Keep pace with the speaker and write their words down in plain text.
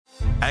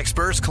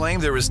Experts claim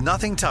there is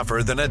nothing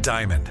tougher than a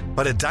diamond.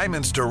 But at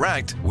Diamonds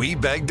Direct, we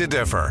beg to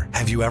differ.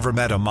 Have you ever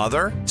met a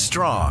mother?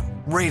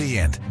 Strong,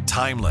 radiant,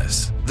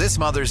 timeless. This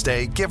Mother's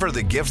Day, give her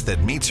the gift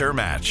that meets her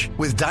match.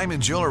 With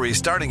diamond jewelry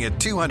starting at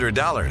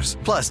 $200.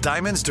 Plus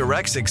Diamonds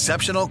Direct's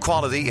exceptional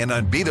quality and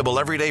unbeatable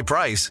everyday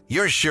price,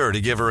 you're sure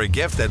to give her a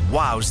gift that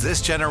wows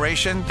this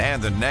generation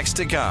and the next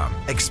to come.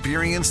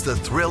 Experience the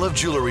thrill of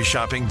jewelry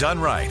shopping done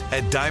right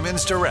at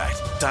Diamonds Direct.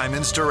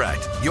 Diamonds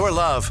Direct. Your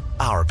love,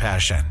 our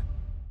passion.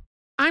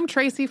 I'm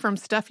Tracy from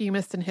Stuff You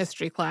Missed in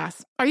History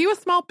class. Are you a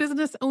small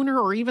business owner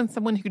or even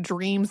someone who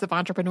dreams of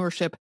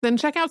entrepreneurship? Then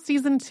check out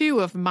Season 2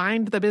 of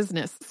Mind the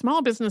Business,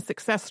 Small Business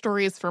Success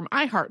Stories from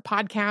iHeart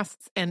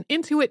Podcasts and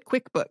Intuit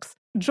QuickBooks.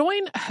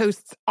 Join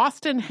hosts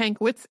Austin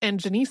Hankwitz and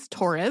Janice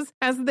Torres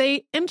as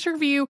they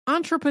interview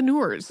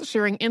entrepreneurs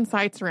sharing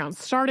insights around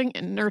starting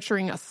and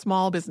nurturing a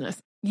small business.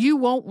 You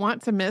won't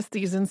want to miss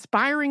these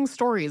inspiring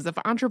stories of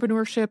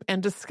entrepreneurship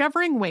and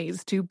discovering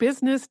ways to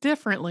business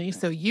differently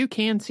so you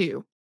can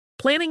too.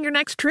 Planning your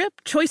next trip?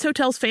 Choice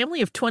Hotels'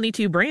 family of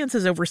 22 brands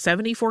has over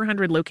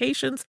 7,400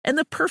 locations and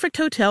the perfect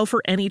hotel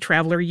for any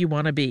traveler you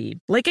want to be.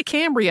 Like a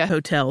Cambria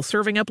Hotel,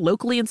 serving up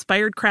locally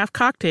inspired craft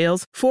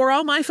cocktails for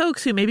all my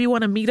folks who maybe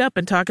want to meet up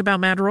and talk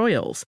about Mad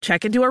Royals.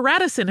 Check into a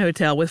Radisson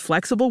Hotel with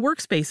flexible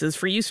workspaces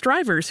for you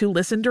strivers who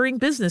listen during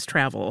business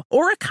travel.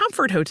 Or a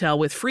Comfort Hotel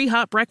with free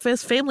hot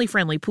breakfast,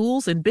 family-friendly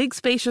pools, and big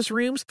spacious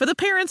rooms for the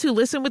parents who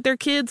listen with their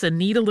kids and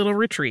need a little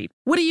retreat.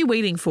 What are you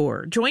waiting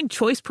for? Join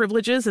Choice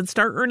Privileges and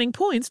start earning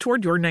points toward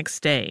your next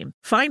stay.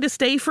 Find a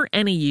stay for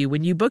any you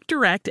when you book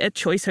direct at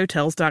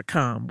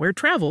choicehotels.com, where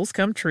travels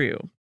come true.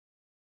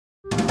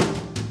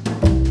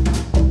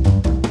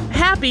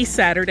 Happy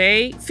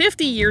Saturday!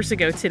 50 years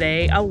ago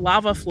today, a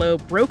lava flow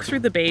broke through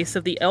the base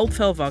of the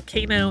Eldfell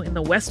volcano in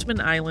the Westman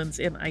Islands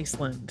in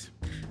Iceland.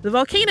 The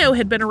volcano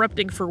had been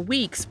erupting for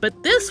weeks,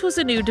 but this was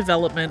a new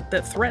development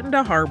that threatened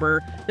a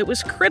harbor that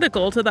was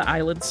critical to the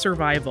island's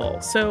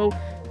survival. So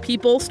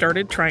people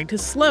started trying to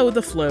slow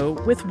the flow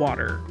with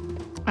water.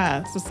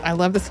 I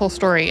love this whole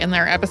story in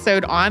their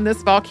episode on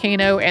this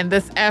volcano and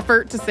this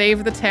effort to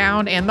save the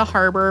town and the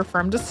harbor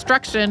from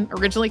destruction.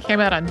 Originally came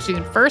out on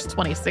June 1st,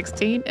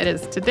 2016. It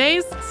is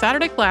today's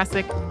Saturday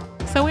Classic,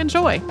 so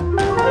enjoy.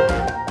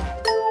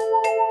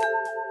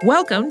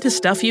 Welcome to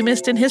Stuff You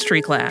Missed in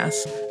History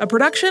class, a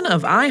production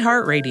of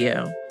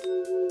iHeartRadio.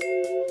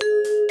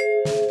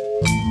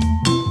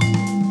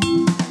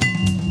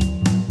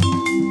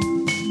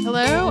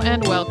 Hello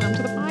and welcome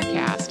to the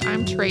podcast.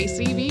 I'm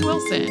Tracy V.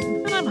 Wilson.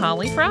 And I'm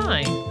Holly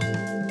Fry.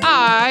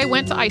 I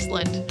went to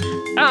Iceland.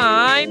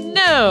 I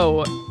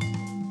know.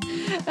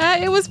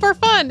 It was for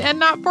fun and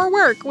not for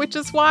work, which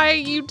is why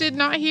you did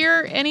not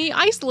hear any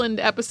Iceland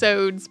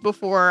episodes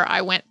before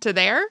I went to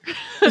there.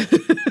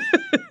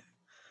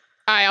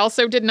 I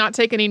also did not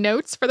take any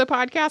notes for the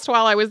podcast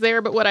while I was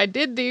there, but what I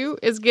did do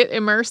is get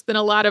immersed in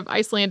a lot of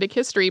Icelandic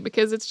history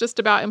because it's just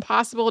about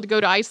impossible to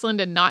go to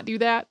Iceland and not do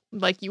that.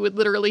 Like, you would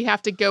literally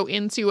have to go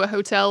into a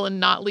hotel and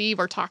not leave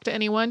or talk to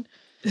anyone.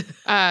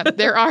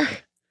 There are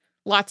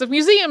lots of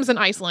museums in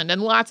Iceland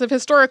and lots of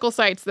historical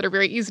sites that are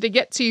very easy to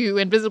get to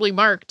and visibly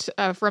marked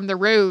from the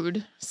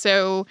road.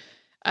 So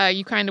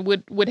you kind of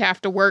would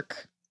have to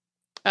work.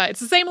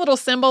 It's the same little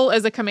symbol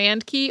as a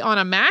command key on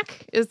a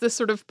Mac, is this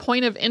sort of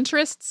point of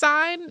interest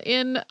sign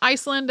in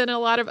Iceland and a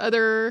lot of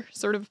other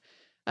sort of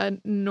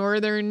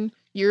northern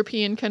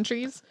European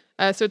countries.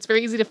 So it's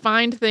very easy to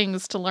find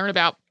things to learn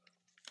about.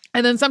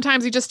 And then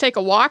sometimes you just take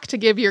a walk to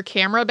give your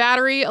camera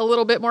battery a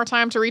little bit more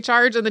time to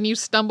recharge, and then you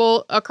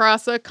stumble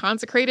across a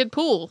consecrated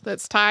pool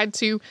that's tied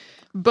to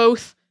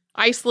both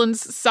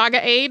Iceland's saga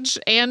age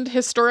and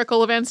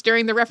historical events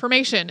during the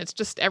Reformation. It's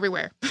just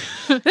everywhere.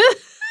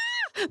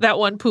 That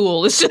one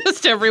pool is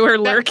just everywhere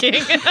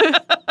lurking.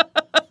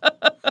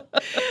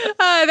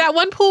 That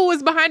one pool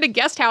was behind a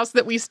guest house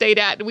that we stayed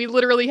at, and we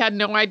literally had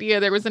no idea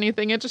there was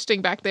anything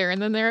interesting back there,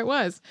 and then there it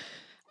was.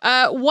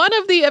 One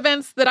of the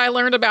events that I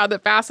learned about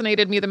that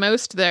fascinated me the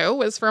most, though,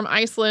 was from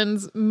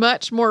Iceland's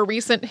much more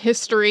recent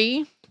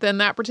history than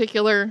that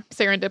particular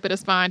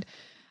serendipitous find.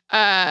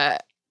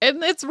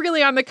 And it's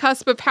really on the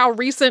cusp of how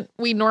recent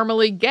we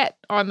normally get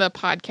on the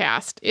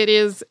podcast. It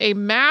is a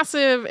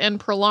massive and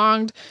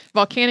prolonged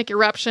volcanic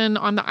eruption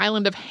on the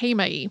island of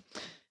Heimaey.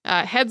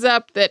 Heads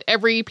up that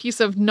every piece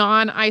of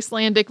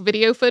non-Icelandic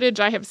video footage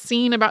I have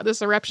seen about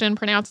this eruption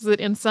pronounces it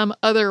in some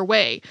other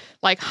way,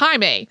 like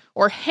Jaime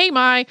or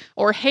Heimai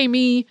or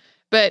Heimi,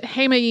 but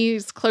Heimaey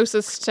is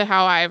closest to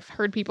how I've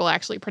heard people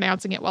actually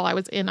pronouncing it while I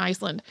was in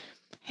Iceland.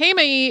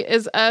 Heimaey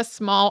is a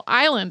small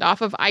island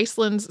off of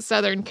Iceland's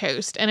southern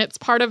coast, and it's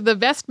part of the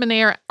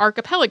Vestmannaeyjar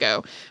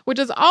archipelago, which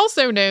is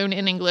also known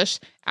in English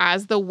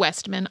as the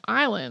Westman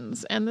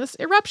Islands. And this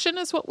eruption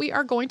is what we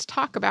are going to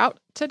talk about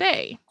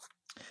today.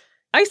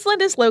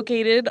 Iceland is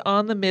located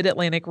on the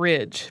Mid-Atlantic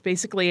Ridge,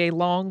 basically a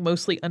long,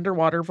 mostly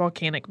underwater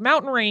volcanic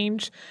mountain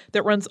range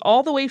that runs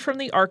all the way from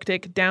the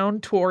Arctic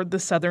down toward the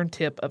southern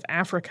tip of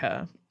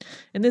Africa.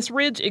 And this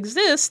ridge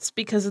exists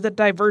because of the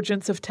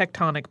divergence of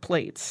tectonic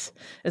plates.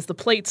 As the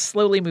plates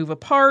slowly move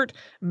apart,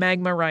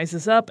 magma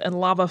rises up and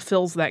lava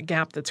fills that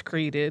gap that's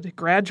created,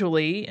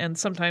 gradually and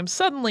sometimes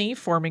suddenly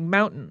forming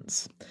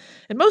mountains.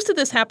 And most of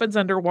this happens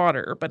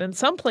underwater, but in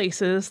some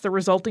places, the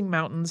resulting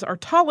mountains are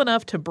tall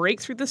enough to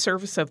break through the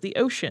surface of the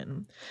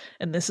ocean.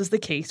 And this is the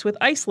case with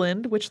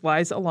Iceland, which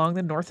lies along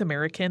the North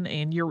American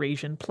and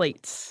Eurasian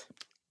plates.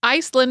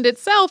 Iceland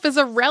itself is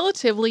a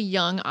relatively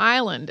young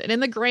island, and in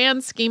the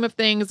grand scheme of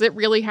things, it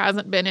really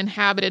hasn't been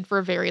inhabited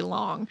for very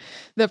long.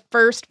 The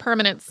first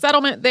permanent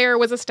settlement there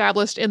was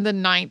established in the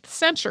 9th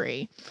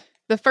century.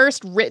 The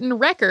first written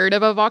record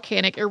of a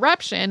volcanic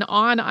eruption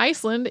on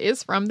Iceland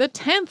is from the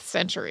 10th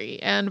century,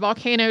 and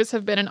volcanoes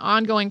have been an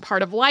ongoing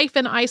part of life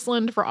in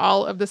Iceland for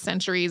all of the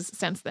centuries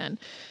since then.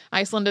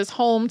 Iceland is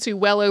home to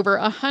well over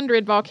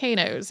 100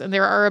 volcanoes, and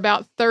there are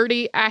about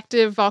 30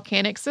 active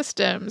volcanic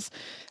systems.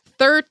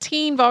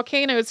 13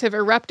 volcanoes have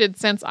erupted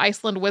since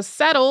Iceland was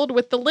settled,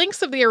 with the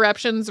lengths of the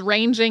eruptions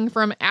ranging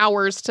from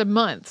hours to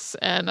months.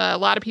 And a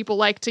lot of people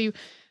like to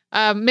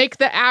make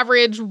the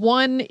average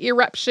one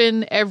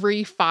eruption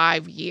every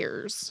 5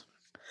 years.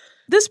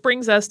 This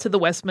brings us to the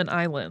Westman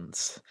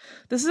Islands.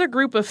 This is a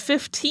group of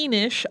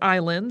 15-ish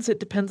islands. It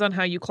depends on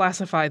how you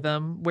classify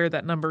them, where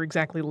that number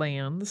exactly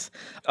lands,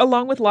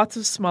 along with lots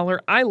of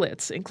smaller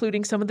islets,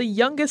 including some of the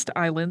youngest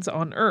islands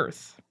on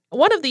Earth.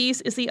 One of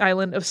these is the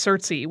island of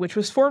Surtsey, which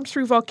was formed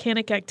through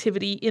volcanic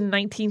activity in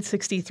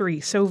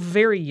 1963, so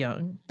very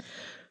young.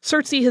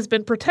 Surtsey has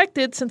been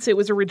protected since it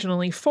was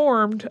originally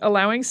formed,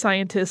 allowing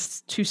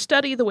scientists to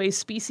study the way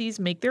species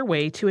make their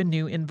way to a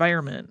new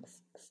environment.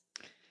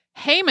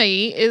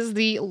 Heimaey is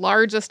the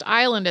largest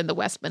island in the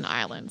Westman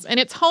Islands, and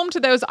it's home to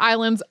those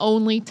islands'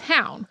 only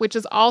town, which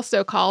is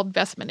also called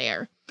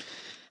Vestmannaeyjar.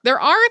 There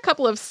are a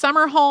couple of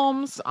summer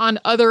homes on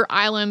other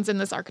islands in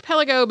this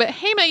archipelago, but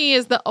Heimaey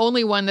is the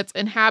only one that's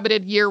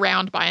inhabited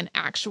year-round by an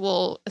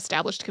actual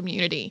established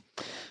community.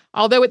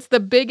 Although it's the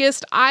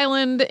biggest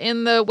island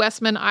in the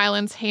Westman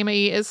Islands,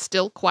 Heimaey is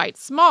still quite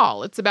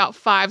small. It's about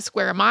 5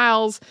 square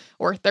miles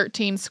or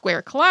 13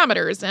 square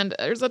kilometers. And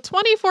there's a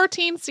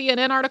 2014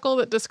 CNN article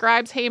that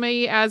describes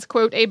Heimaey as,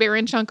 quote, a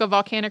barren chunk of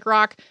volcanic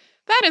rock.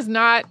 That is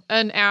not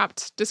an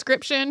apt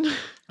description.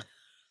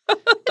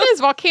 It is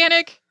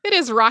volcanic, it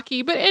is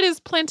rocky, but it is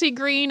plenty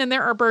green and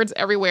there are birds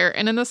everywhere.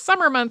 And in the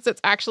summer months,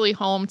 it's actually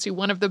home to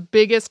one of the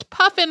biggest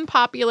puffin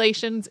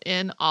populations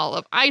in all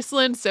of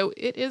Iceland. So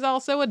it is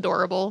also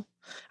adorable.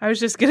 I was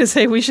just going to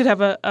say we should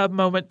have a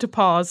moment to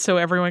pause so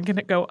everyone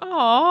can go,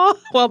 "Aw,"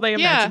 while they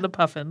imagine the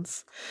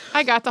puffins.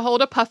 I got to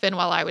hold a puffin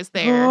while I was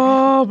there.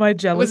 Oh, my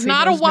jealousy. It was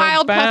not a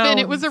wild no puffin.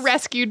 It was a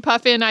rescued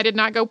puffin. I did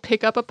not go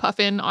pick up a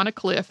puffin on a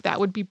cliff. That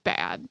would be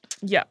bad.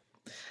 Yeah.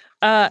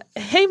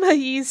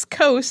 Heimaey's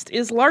coast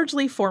is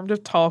largely formed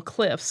of tall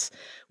cliffs,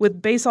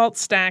 with basalt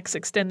stacks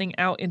extending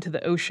out into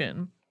the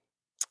ocean.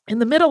 In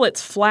the middle,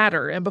 it's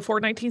flatter, and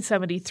before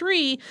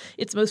 1973,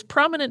 its most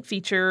prominent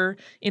feature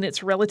in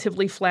its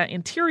relatively flat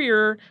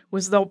interior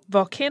was the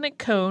volcanic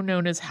cone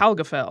known as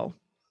Helgafell.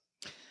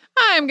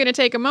 I'm going to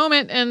take a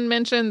moment and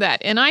mention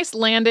that in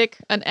Icelandic,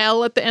 an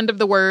L at the end of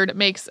the word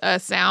makes a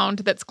sound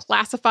that's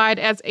classified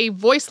as a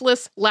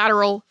voiceless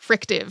lateral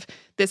frictive.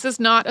 This is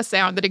not a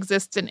sound that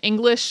exists in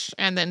English,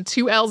 and then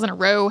 2 L's in a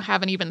row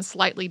have an even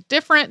slightly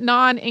different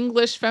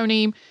non-English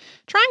phoneme.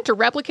 Trying to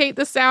replicate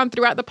this sound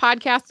throughout the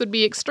podcast would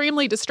be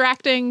extremely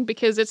distracting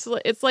because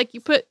it's like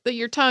you put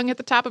your tongue at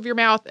the top of your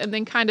mouth and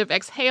then kind of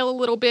exhale a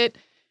little bit.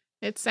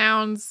 It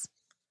sounds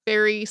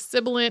very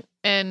sibilant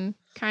and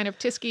kind of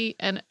tisky,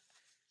 and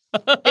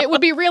it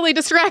would be really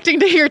distracting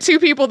to hear 2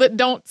 people that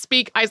don't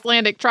speak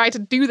Icelandic try to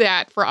do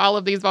that for all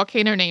of these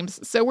volcano names.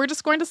 So we're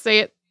just going to say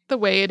it the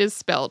way it is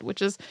spelled,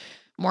 which is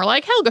more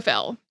like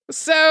Helgafell.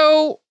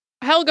 So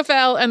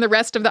Helgafell and the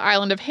rest of the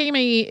island of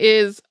Heimaey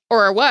is,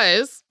 or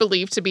was,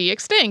 believed to be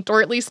extinct, or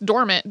at least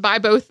dormant, by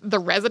both the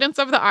residents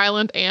of the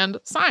island and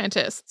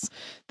scientists.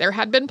 There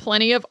had been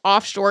plenty of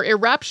offshore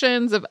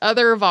eruptions of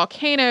other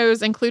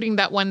volcanoes, including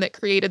that one that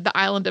created the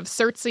island of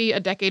Surtsey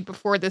a decade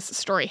before this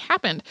story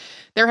happened.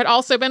 There had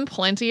also been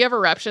plenty of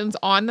eruptions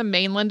on the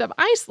mainland of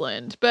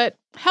Iceland, but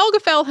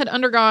Helgafell had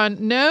undergone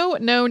no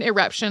known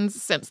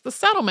eruptions since the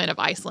settlement of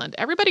Iceland.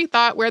 Everybody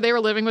thought where they were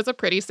living was a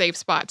pretty safe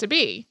spot to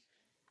be.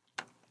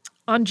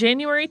 On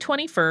January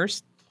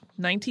 21st,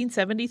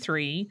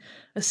 1973,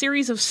 a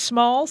series of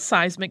small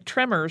seismic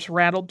tremors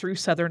rattled through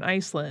southern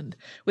Iceland,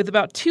 with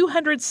about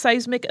 200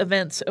 seismic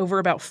events over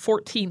about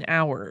 14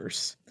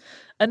 hours.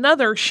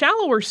 Another,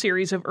 shallower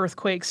series of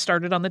earthquakes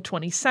started on the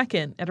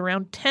 22nd at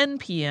around 10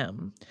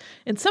 p.m.,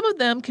 and some of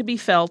them could be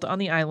felt on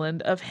the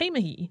island of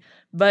Heimaey,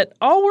 but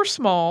all were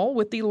small,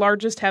 with the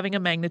largest having a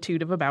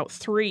magnitude of about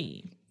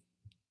 3.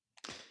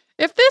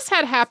 If this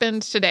had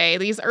happened today,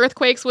 these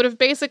earthquakes would have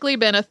basically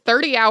been a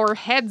 30-hour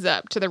heads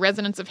up to the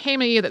residents of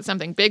Heimaey that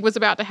something big was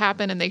about to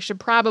happen and they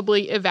should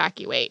probably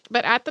evacuate.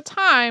 But at the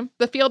time,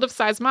 the field of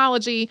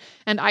seismology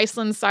and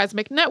Iceland's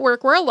seismic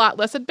network were a lot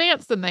less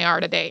advanced than they are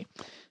today.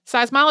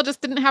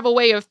 Seismologists didn't have a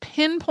way of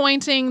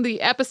pinpointing the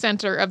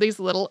epicenter of these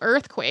little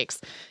earthquakes.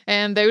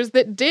 And those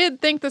that did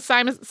think the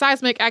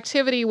seismic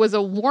activity was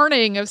a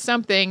warning of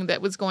something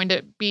that was going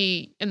to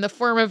be in the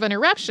form of an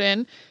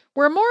eruption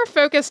were more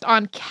focused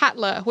on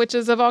Katla, which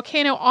is a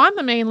volcano on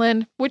the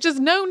mainland, which is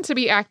known to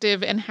be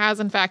active and has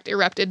in fact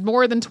erupted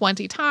more than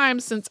 20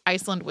 times since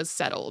Iceland was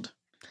settled.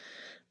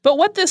 But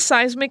what this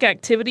seismic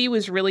activity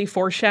was really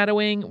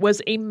foreshadowing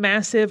was a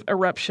massive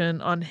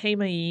eruption on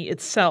Heimaey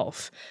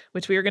itself,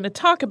 which we are going to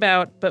talk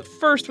about, but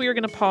first we are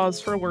going to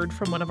pause for a word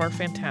from one of our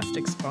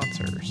fantastic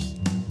sponsors.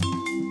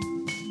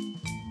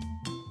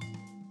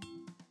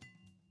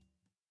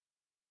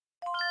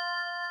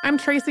 I'm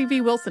Tracy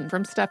V. Wilson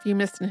from Stuff You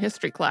Missed in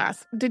History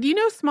class. Did you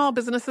know small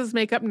businesses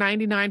make up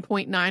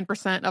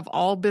 99.9% of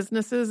all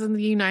businesses in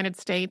the United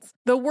States?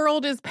 The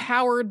world is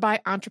powered by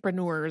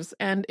entrepreneurs,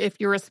 and if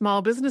you're a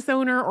small business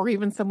owner or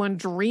even someone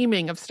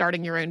dreaming of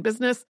starting your own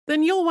business,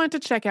 then you'll want to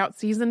check out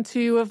Season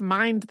 2 of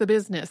Mind the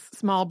Business,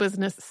 Small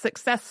Business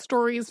Success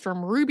Stories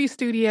from Ruby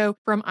Studio,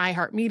 from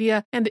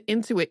iHeartMedia, and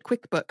Intuit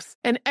QuickBooks.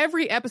 And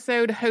every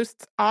episode,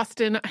 hosts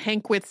Austin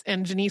Hankwitz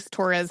and Janice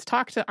Torres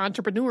talk to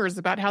entrepreneurs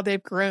about how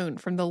they've grown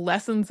from the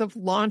lessons of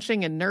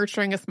launching and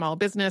nurturing a small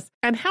business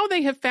and how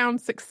they have found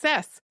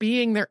success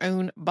being their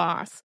own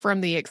boss.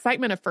 From the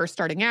excitement of first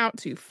starting out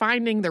to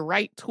finding the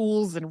right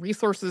tools and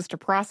resources to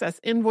process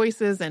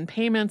invoices and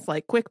payments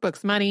like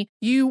QuickBooks Money,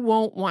 you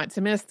won't want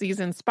to miss these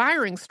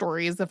inspiring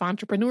stories of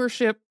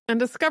entrepreneurship and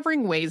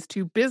discovering ways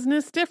to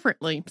business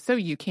differently so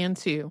you can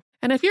too.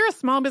 And if you're a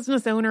small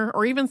business owner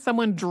or even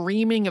someone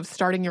dreaming of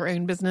starting your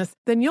own business,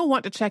 then you'll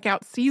want to check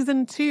out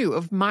Season 2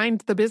 of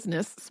Mind the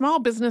Business, Small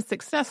Business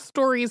Success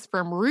Stories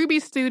from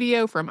Ruby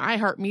Studio, from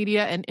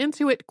iHeartMedia, and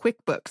Intuit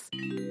QuickBooks.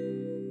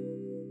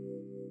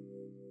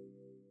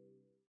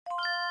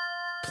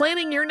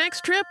 Planning your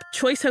next trip?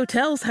 Choice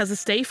Hotels has a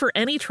stay for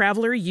any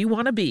traveler you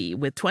want to be,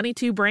 with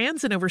 22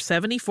 brands and over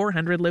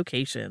 7,400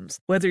 locations.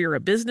 Whether you're a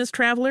business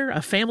traveler,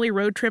 a family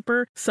road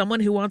tripper,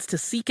 someone who wants to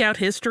seek out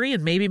history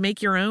and maybe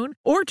make your own,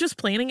 or just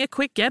planning a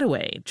quick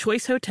getaway,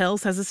 Choice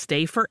Hotels has a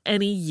stay for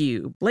any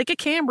you. Like a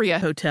Cambria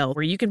Hotel,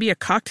 where you can be a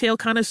cocktail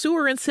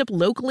connoisseur and sip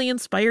locally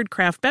inspired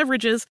craft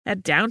beverages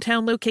at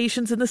downtown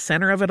locations in the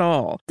center of it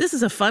all. This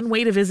is a fun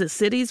way to visit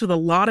cities with a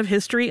lot of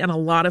history and a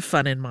lot of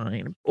fun in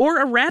mind.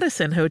 Or a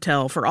Radisson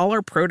Hotel for all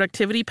our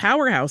productivity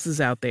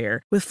powerhouses out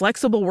there. With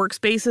flexible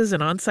workspaces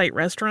and on-site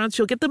restaurants,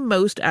 you'll get the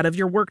most out of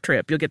your work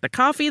trip. You'll get the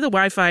coffee, the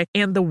Wi-Fi,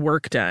 and the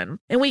work done.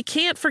 And we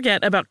can't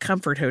forget about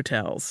Comfort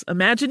Hotels.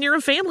 Imagine you're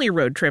a family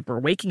road tripper,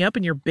 waking up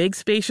in your big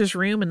spacious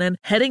room and then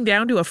heading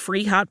down to a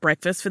free hot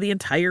breakfast for the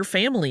entire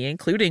family,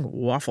 including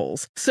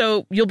waffles.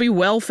 So you'll be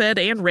well fed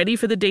and ready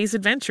for the day's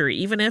adventure,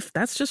 even if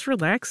that's just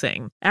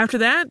relaxing. After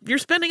that, you're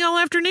spending all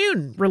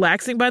afternoon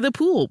relaxing by the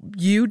pool.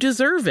 You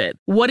deserve it.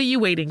 What are you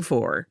waiting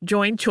for?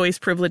 Join Choice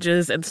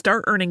Privileges and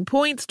start earning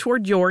points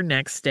toward your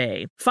next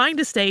stay. Find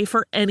a stay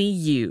for any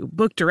you.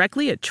 Book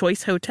directly at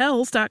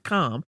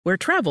choicehotels.com, where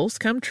travels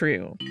come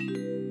true.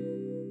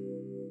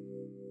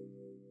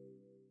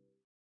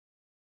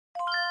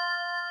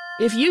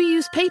 If you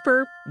use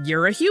paper,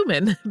 you're a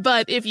human.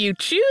 But if you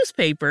choose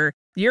paper,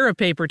 you're a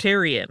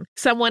papertarian,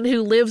 someone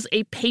who lives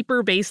a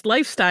paper-based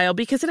lifestyle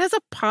because it has a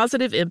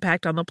positive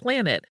impact on the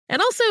planet.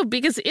 And also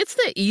because it's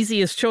the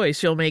easiest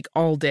choice you'll make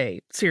all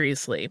day.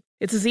 Seriously.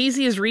 It's as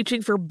easy as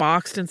reaching for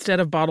boxed instead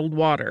of bottled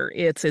water.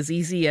 It's as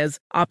easy as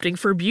opting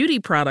for beauty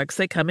products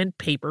that come in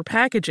paper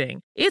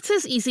packaging. It's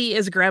as easy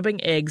as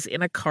grabbing eggs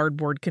in a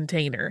cardboard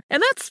container.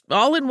 And that's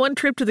all in one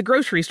trip to the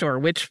grocery store,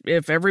 which,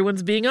 if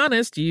everyone's being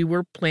honest, you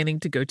were planning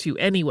to go to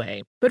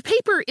anyway. But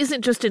paper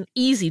isn't just an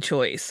easy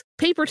choice.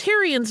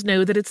 Papertarians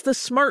know that it's the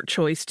smart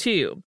choice,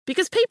 too.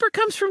 Because paper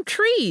comes from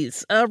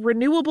trees, a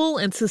renewable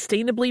and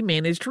sustainably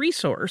managed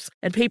resource.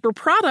 And paper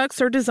products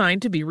are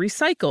designed to be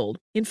recycled.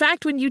 In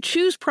fact, when you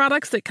choose products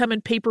that come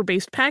in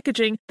paper-based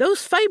packaging,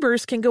 those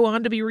fibers can go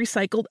on to be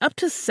recycled up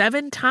to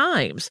 7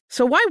 times.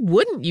 So why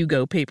wouldn't you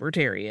go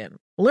papertarian?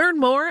 Learn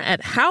more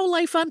at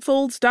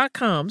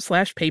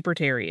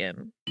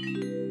howlifeunfolds.com/papertarian.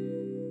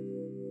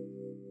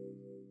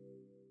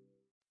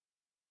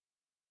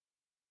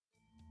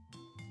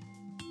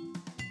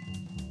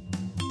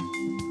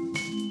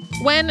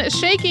 When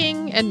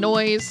shaking and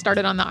noise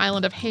started on the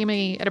island of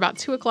Heimaey at about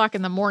 2 o'clock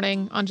in the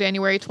morning on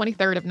January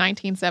 23rd of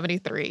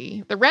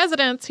 1973, the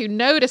residents who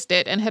noticed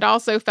it and had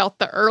also felt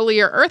the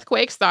earlier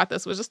earthquakes thought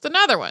this was just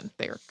another one.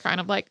 They were kind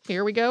of like,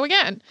 here we go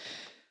again.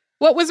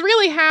 What was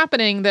really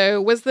happening,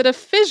 though, was that a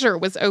fissure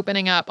was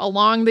opening up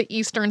along the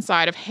eastern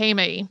side of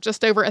Heimaey,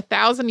 just over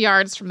 1,000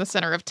 yards from the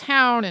center of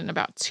town and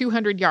about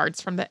 200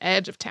 yards from the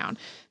edge of town.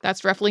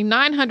 That's roughly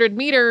 900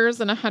 meters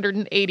and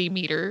 180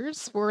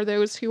 meters for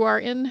those who are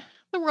in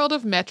the world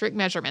of metric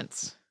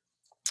measurements.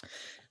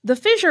 The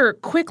fissure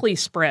quickly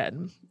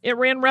spread. It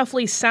ran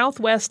roughly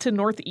southwest to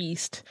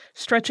northeast,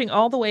 stretching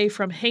all the way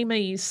from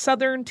Heimaey's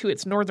southern to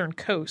its northern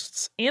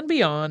coasts and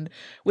beyond,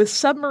 with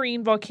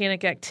submarine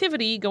volcanic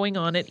activity going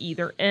on at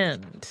either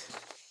end.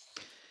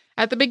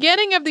 At the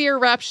beginning of the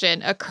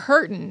eruption, a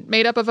curtain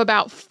made up of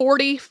about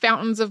 40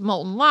 fountains of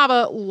molten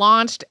lava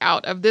launched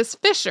out of this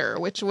fissure,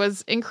 which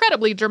was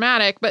incredibly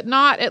dramatic, but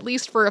not, at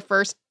least for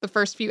the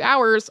first few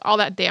hours, all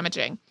that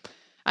damaging.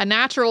 A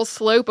natural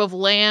slope of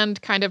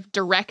land kind of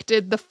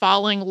directed the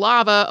falling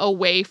lava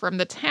away from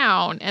the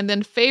town, and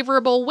then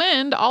favorable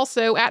wind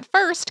also, at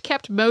first,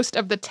 kept most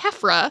of the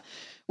tephra,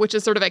 which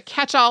is sort of a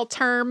catch-all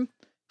term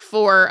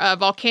for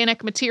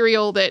volcanic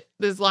material that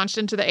is launched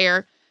into the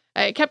air.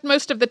 It kept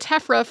most of the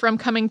tephra from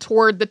coming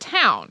toward the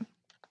town.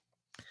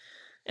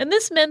 And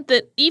this meant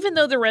that even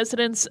though the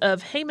residents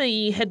of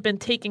Heimaey had been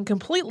taken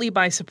completely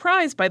by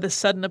surprise by the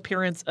sudden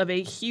appearance of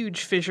a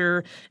huge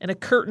fissure and a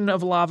curtain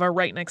of lava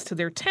right next to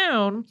their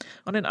town,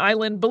 on an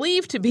island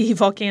believed to be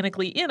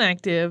volcanically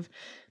inactive,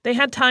 they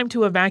had time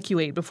to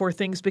evacuate before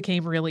things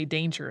became really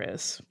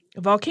dangerous.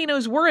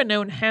 Volcanoes were a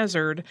known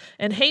hazard,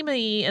 and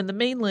Heimaey and the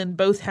mainland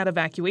both had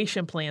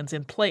evacuation plans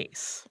in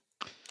place.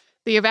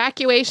 The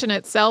evacuation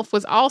itself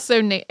was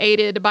also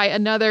aided by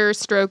another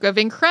stroke of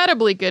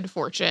incredibly good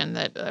fortune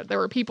that there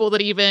were people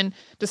that even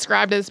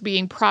described as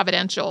being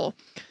providential.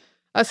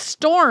 A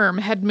storm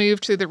had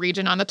moved through the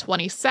region on the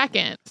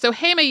 22nd, so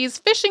Heimaey's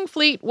fishing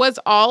fleet was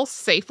all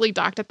safely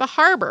docked at the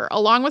harbor,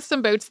 along with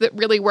some boats that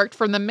really worked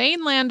from the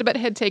mainland but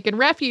had taken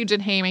refuge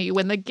in Heimaey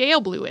when the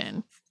gale blew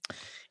in.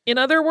 In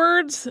other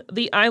words,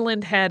 the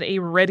island had a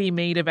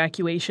ready-made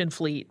evacuation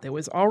fleet that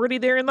was already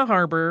there in the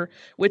harbor,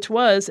 which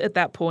was, at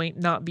that point,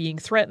 not being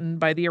threatened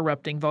by the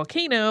erupting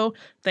volcano,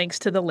 thanks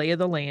to the lay of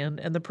the land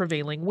and the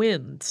prevailing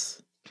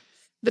winds.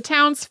 The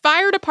town's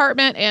fire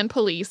department and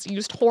police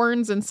used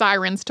horns and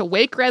sirens to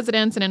wake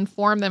residents and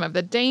inform them of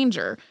the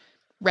danger.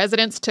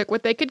 Residents took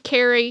what they could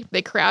carry.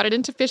 They crowded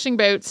into fishing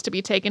boats to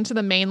be taken to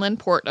the mainland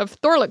port of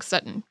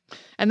Thorlaksøtten,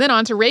 and then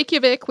on to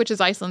Reykjavik, which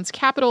is Iceland's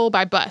capital,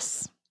 by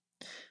bus.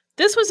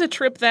 This was a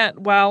trip that,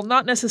 while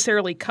not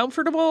necessarily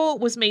comfortable,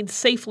 was made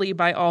safely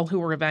by all who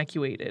were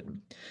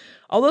evacuated.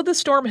 Although the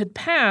storm had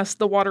passed,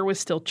 the water was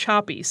still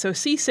choppy, so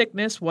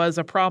seasickness was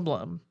a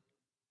problem.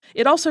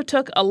 It also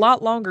took a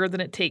lot longer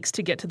than it takes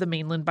to get to the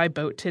mainland by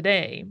boat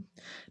today.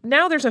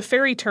 Now there's a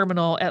ferry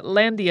terminal at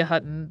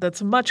Landiahutn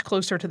that's much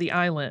closer to the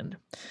island.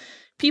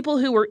 People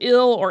who were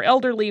ill or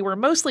elderly were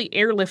mostly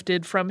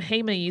airlifted from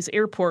Heimaey's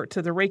airport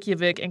to the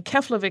Reykjavik and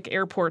Keflavik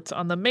airports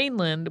on the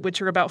mainland,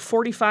 which are about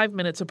 45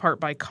 minutes apart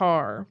by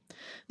car.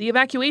 The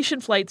evacuation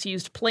flights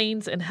used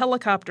planes and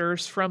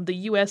helicopters from the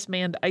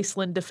U.S.-manned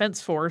Iceland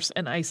Defense Force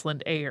and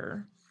Iceland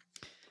Air.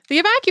 The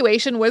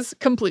evacuation was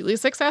completely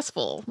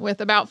successful, with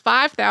about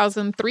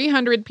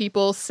 5,300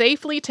 people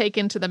safely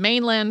taken to the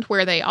mainland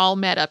where they all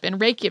met up in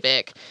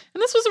Reykjavik.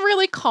 And this was a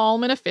really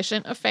calm and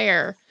efficient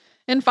affair.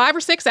 In 5 or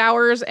 6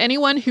 hours,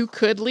 anyone who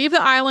could leave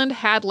the island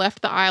had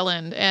left the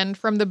island, and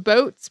from the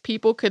boats,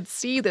 people could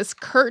see this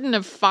curtain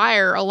of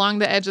fire along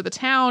the edge of the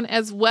town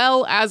as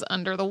well as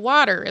under the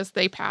water as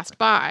they passed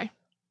by.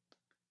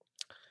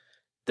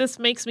 This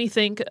makes me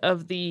think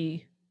of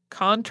the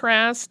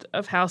contrast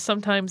of how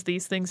sometimes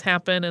these things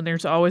happen and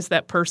there's always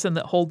that person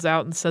that holds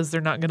out and says they're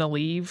not going to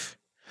leave.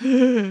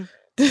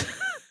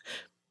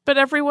 But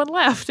everyone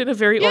left in a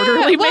very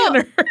orderly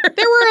manner.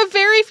 There were a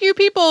very few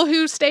people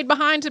who stayed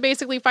behind to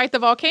basically fight the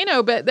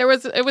volcano, but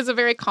it was a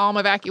very calm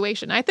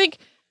evacuation. I think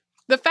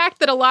the fact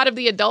that a lot of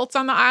the adults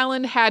on the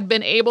island had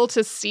been able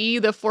to see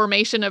the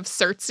formation of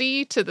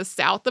Surtsey to the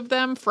south of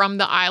them from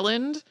the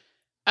island,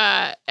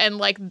 and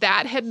like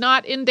that had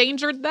not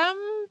endangered them,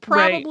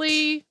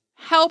 probably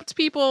helped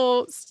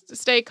people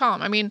stay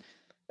calm. I mean,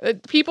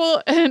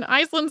 people in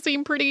Iceland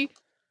seem pretty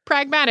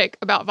pragmatic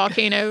about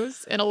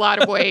volcanoes in a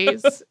lot of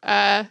ways,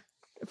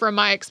 from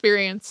my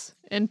experience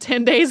in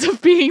 10 days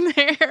of being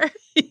there.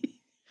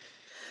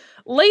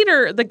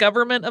 Later, the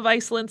government of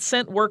Iceland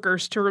sent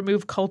workers to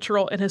remove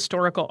cultural and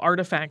historical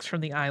artifacts from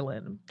the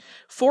island.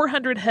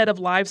 400 head of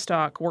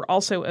livestock were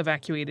also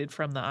evacuated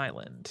from the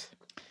island.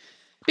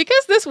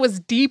 Because this was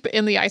deep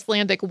in the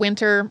Icelandic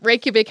winter,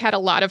 Reykjavik had a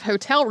lot of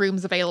hotel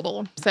rooms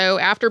available. So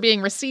after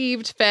being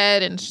received,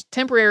 fed, and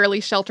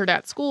temporarily sheltered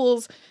at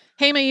schools,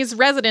 Heimaey's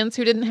residents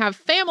who didn't have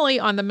family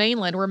on the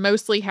mainland were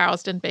mostly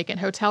housed in vacant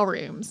hotel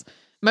rooms.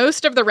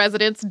 Most of the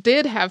residents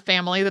did have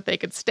family that they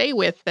could stay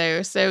with,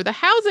 though, so the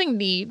housing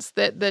needs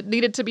that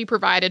needed to be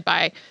provided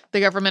by the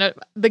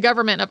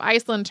government of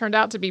Iceland turned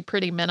out to be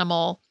pretty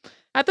minimal.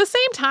 At the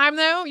same time,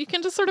 though, you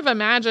can just sort of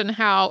imagine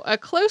how a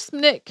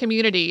close-knit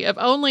community of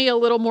only a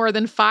little more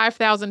than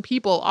 5,000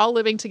 people all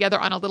living together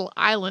on a little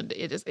island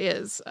it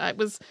is. It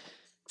was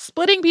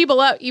splitting people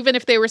up, even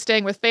if they were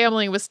staying with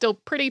family, was still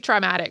pretty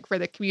traumatic for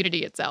the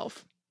community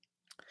itself.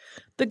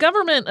 The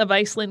government of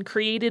Iceland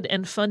created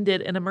and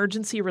funded an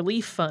emergency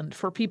relief fund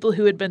for people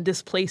who had been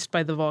displaced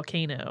by the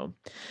volcano.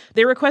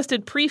 They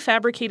requested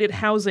prefabricated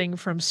housing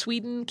from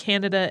Sweden,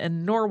 Canada,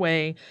 and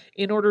Norway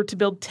in order to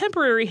build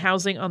temporary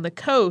housing on the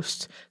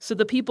coast so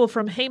the people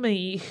from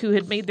Heimaey who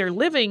had made their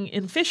living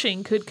in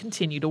fishing could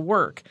continue to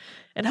work,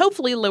 and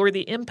hopefully lower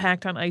the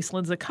impact on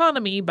Iceland's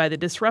economy by the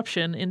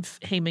disruption in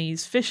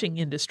Heimaey's fishing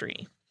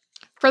industry.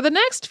 For the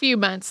next few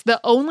months, the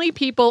only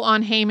people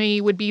on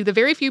Hemi would be the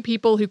very few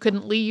people who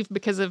couldn't leave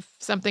because of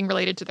something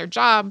related to their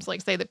jobs,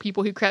 like, say, the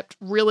people who kept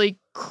really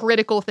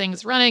critical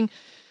things running,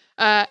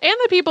 and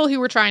the people who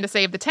were trying to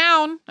save the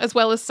town, as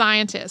well as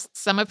scientists,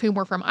 some of whom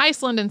were from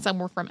Iceland and some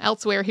were from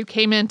elsewhere, who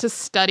came in to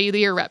study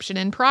the eruption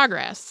in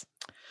progress.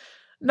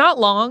 Not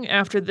long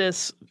after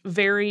this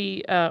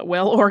very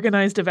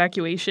well-organized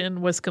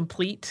evacuation was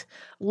complete,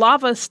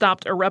 lava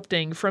stopped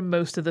erupting from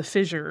most of the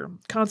fissure,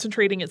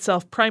 concentrating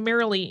itself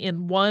primarily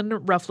in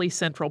one roughly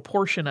central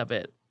portion of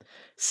it.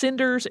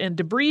 Cinders and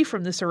debris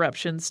from this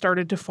eruption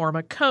started to form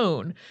a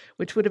cone,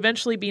 which would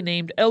eventually be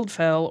named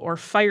Eldfell or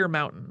Fire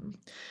Mountain.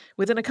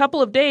 Within a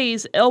couple of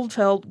days,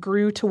 Eldfell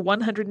grew to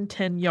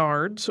 110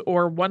 yards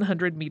or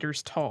 100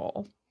 meters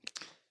tall.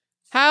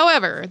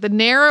 However, the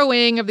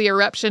narrowing of the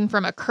eruption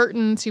from a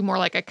curtain to more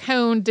like a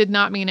cone did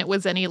not mean it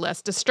was any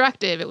less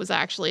destructive. It was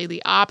actually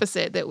the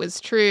opposite that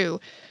was true.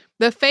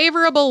 The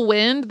favorable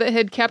wind that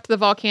had kept the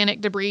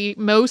volcanic debris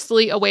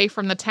mostly away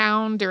from the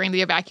town during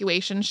the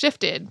evacuation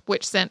shifted,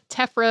 which sent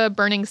tephra,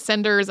 burning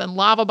cinders, and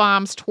lava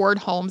bombs toward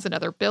homes and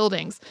other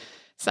buildings.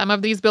 Some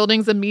of these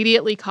buildings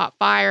immediately caught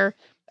fire.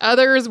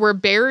 Others were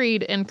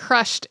buried and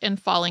crushed in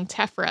falling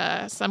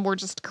tephra. Some were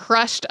just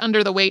crushed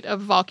under the weight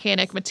of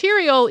volcanic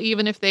material,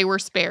 even if they were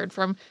spared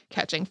from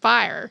catching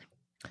fire.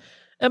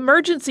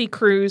 Emergency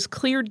crews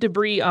cleared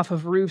debris off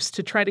of roofs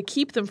to try to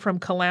keep them from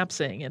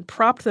collapsing and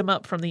propped them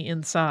up from the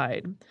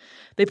inside.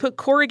 They put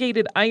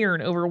corrugated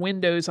iron over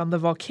windows on the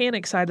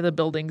volcanic side of the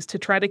buildings to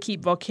try to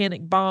keep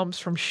volcanic bombs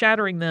from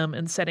shattering them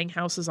and setting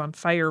houses on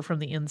fire from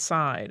the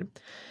inside.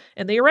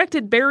 And they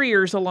erected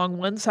barriers along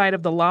one side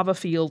of the lava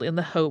field in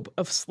the hope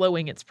of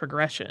slowing its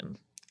progression.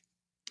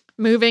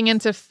 Moving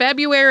into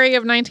February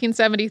of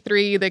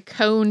 1973, the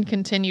cone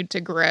continued to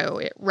grow.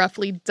 It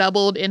roughly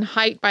doubled in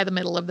height by the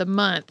middle of the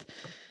month.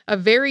 A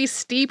very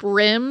steep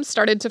rim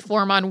started to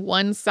form on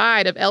one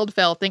side of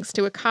Eldfell thanks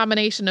to a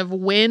combination of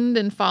wind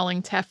and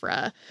falling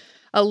tephra.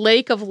 A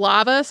lake of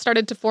lava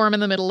started to form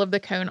in the middle of the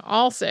cone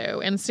also,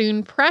 and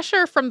soon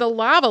pressure from the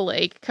lava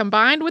lake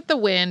combined with the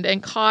wind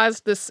and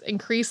caused this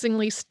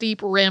increasingly steep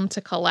rim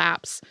to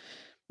collapse.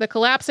 The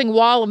collapsing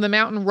wall of the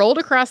mountain rolled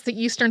across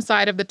the eastern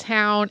side of the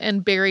town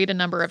and buried a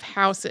number of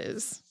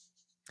houses.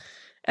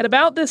 At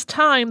about this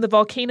time, the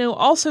volcano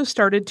also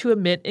started to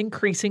emit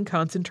increasing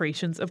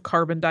concentrations of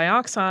carbon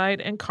dioxide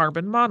and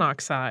carbon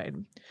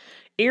monoxide.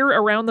 Air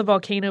around the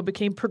volcano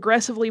became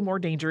progressively more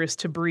dangerous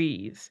to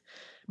breathe.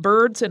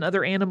 Birds and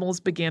other animals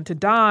began to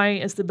die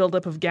as the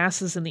buildup of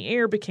gases in the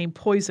air became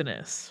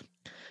poisonous.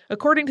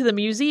 According to the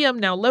museum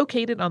now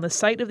located on the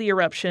site of the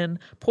eruption,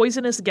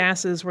 poisonous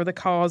gases were the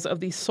cause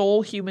of the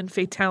sole human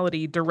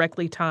fatality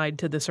directly tied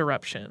to this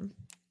eruption.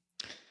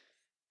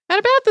 At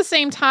about the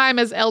same time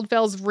as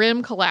Eldfell's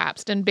rim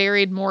collapsed and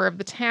buried more of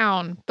the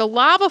town, the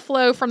lava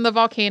flow from the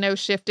volcano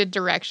shifted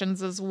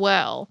directions as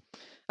well.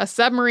 A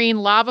submarine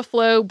lava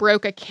flow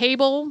broke a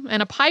cable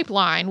and a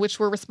pipeline, which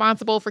were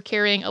responsible for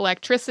carrying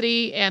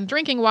electricity and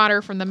drinking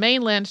water from the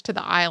mainland to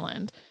the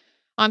island.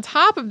 On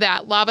top of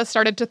that, lava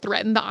started to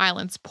threaten the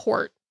island's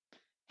port.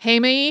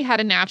 Hemi had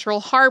a natural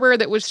harbor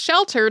that was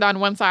sheltered on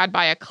one side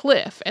by a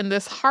cliff, and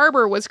this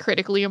harbor was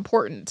critically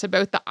important to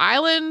both the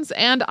island's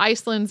and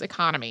Iceland's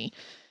economy.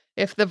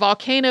 If the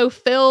volcano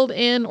filled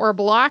in or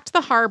blocked the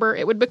harbor,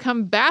 it would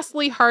become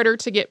vastly harder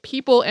to get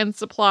people and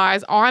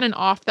supplies on and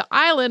off the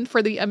island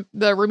for the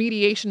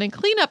remediation and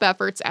cleanup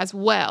efforts as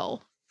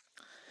well.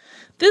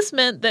 This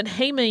meant that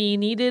Hemi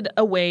needed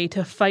a way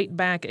to fight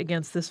back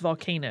against this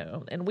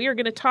volcano, and we are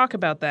going to talk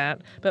about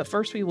that, but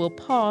first we will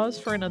pause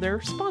for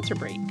another sponsor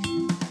break.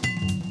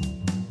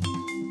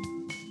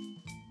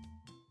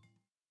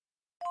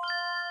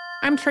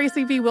 I'm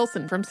Tracy V.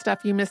 Wilson from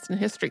Stuff You Missed in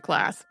History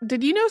Class.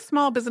 Did you know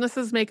small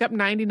businesses make up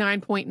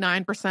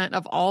 99.9%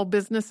 of all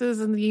businesses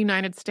in the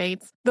United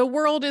States? The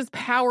world is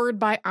powered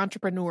by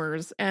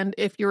entrepreneurs, and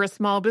if you're a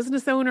small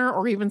business owner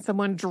or even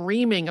someone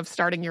dreaming of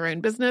starting your own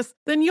business,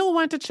 then you'll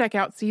want to check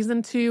out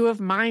Season 2 of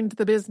Mind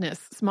the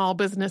Business, Small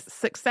Business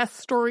Success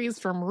Stories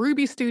from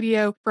Ruby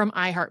Studio, from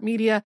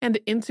iHeartMedia, and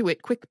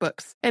Intuit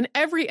QuickBooks. And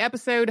every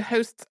episode,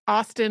 hosts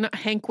Austin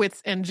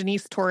Hankwitz and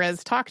Janice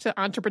Torres talk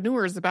to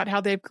entrepreneurs about how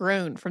they've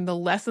grown from the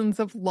lessons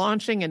of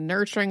launching and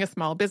nurturing a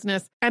small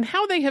business and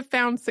how they have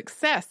found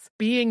success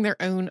being their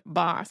own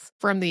boss.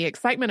 From the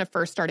excitement of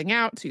first starting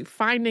out to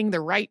finding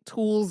the right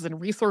tools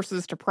and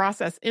resources to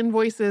process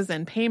invoices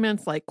and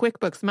payments like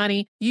QuickBooks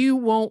Money, you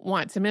won't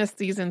want to miss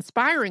these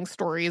inspiring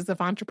stories of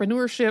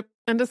entrepreneurship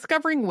and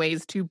discovering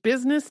ways to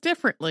business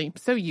differently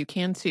so you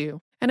can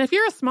too. And if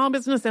you're a small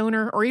business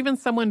owner or even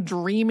someone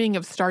dreaming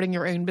of starting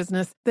your own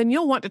business, then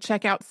you'll want to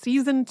check out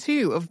Season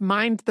 2 of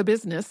Mind the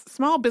Business,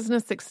 Small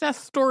Business Success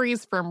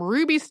Stories from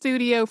Ruby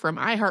Studio, from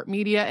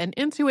iHeartMedia, and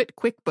Intuit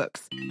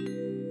QuickBooks.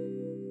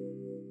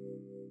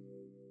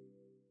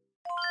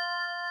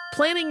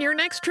 Planning your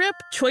next trip?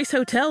 Choice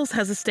Hotels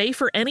has a stay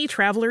for any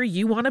traveler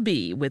you want to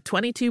be, with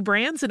 22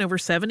 brands and over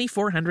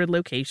 7,400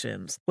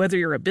 locations. Whether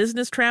you're a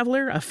business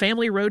traveler, a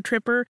family road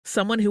tripper,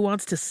 someone who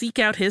wants to seek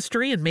out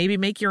history and maybe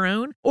make your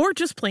own, or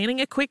just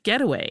planning a quick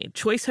getaway,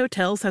 Choice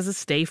Hotels has a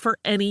stay for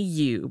any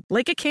you.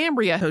 Like a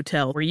Cambria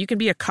Hotel, where you can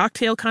be a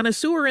cocktail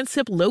connoisseur and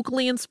sip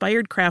locally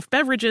inspired craft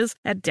beverages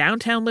at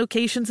downtown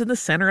locations in the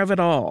center of it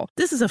all.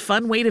 This is a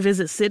fun way to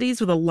visit cities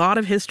with a lot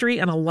of history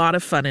and a lot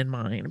of fun in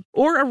mind.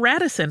 Or a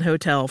Radisson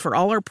Hotel for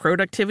all our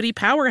productivity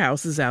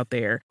powerhouses out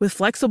there. With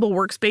flexible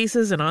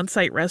workspaces and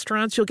on-site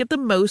restaurants, you'll get the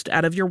most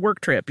out of your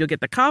work trip. You'll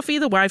get the coffee,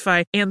 the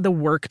Wi-Fi, and the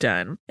work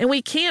done. And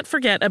we can't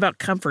forget about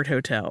Comfort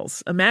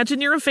Hotels. Imagine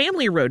you're a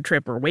family road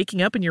tripper,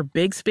 waking up in your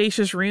big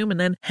spacious room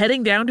and then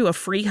heading down to a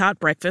free hot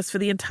breakfast for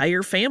the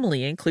entire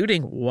family,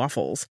 including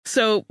waffles.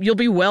 So you'll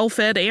be well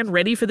fed and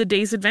ready for the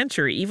day's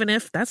adventure, even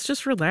if that's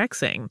just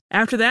relaxing.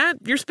 After that,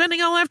 you're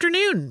spending all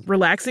afternoon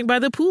relaxing by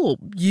the pool.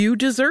 You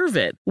deserve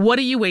it. What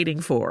are you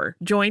waiting for?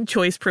 Join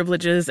Choice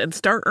Privileges and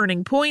start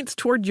earning points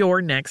toward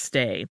your next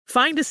stay.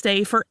 Find a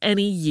stay for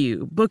any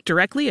you. Book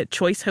directly at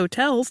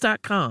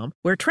choicehotels.com,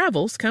 where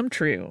travels come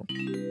true.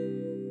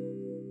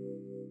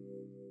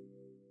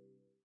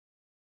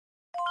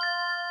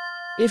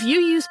 If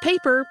you use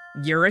paper,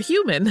 you're a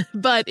human.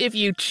 But if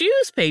you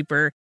choose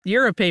paper,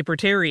 you're a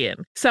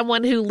papertarian,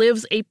 someone who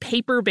lives a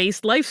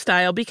paper-based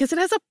lifestyle because it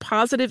has a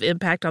positive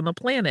impact on the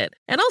planet.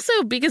 And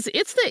also because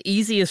it's the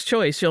easiest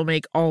choice you'll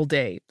make all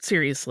day.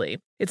 Seriously.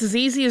 It's as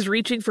easy as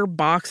reaching for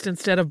boxed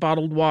instead of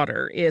bottled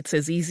water. It's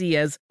as easy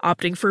as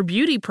opting for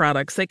beauty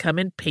products that come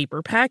in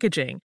paper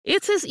packaging.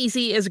 It's as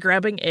easy as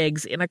grabbing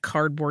eggs in a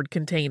cardboard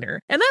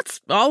container. And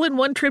that's all in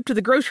one trip to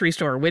the grocery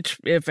store, which,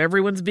 if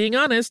everyone's being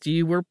honest,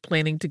 you were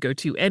planning to go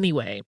to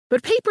anyway.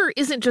 But paper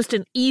isn't just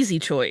an easy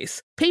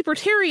choice.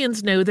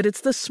 Papertarians know that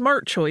it's the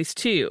smart choice,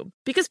 too.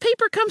 Because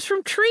paper comes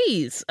from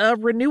trees, a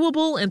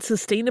renewable and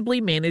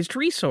sustainably managed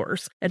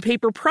resource. And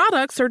paper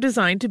products are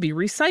designed to be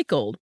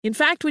recycled. In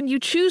fact, when you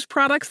choose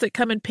products that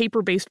come in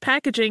paper-based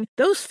packaging,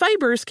 those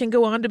fibers can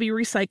go on to be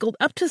recycled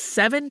up to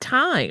 7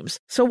 times.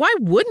 So why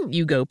wouldn't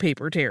you go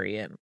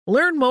papertarian?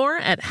 Learn more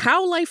at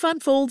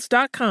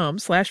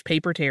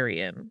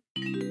howlifeunfolds.com/papertarian.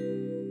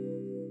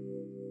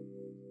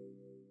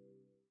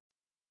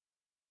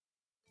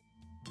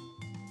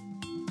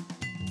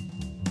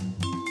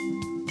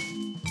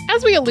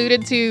 As we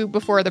alluded to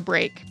before the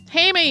break,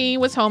 Heimaey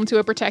was home to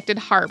a protected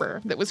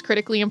harbor that was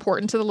critically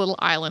important to the little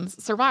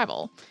island's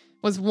survival.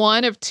 It was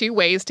one of 2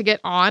 ways to get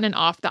on and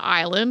off the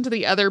island,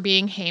 the other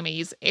being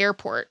Heimaey's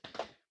airport.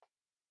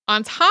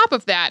 On top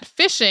of that,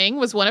 fishing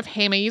was one of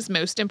Heimaey's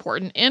most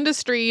important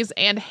industries,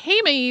 and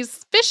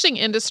Heimaey's fishing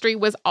industry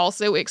was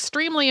also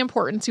extremely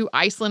important to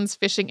Iceland's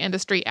fishing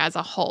industry as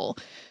a whole.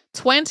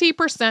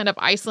 20% of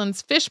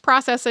Iceland's fish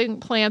processing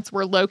plants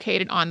were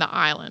located on the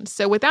island.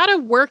 So without a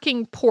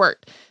working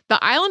port, the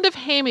island of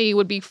Heimaey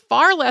would be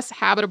far less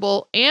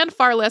habitable and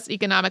far less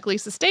economically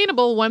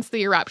sustainable once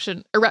the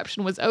eruption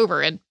was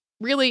over. And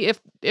really, if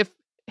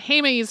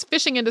Heimaey's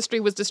fishing industry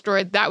was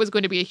destroyed, that was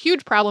going to be a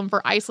huge problem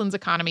for Iceland's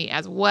economy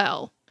as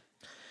well.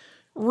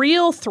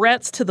 Real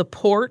threats to the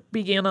port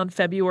began on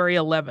February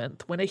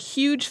 11th, when a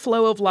huge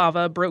flow of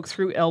lava broke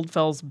through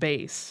Eldfell's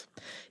base.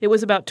 It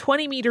was about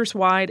 20 meters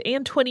wide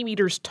and 20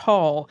 meters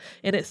tall,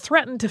 and it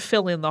threatened to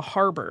fill in the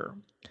harbor.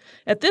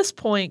 At this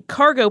point,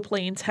 cargo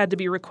planes had to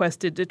be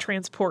requested to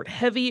transport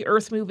heavy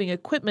earth-moving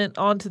equipment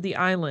onto the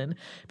island,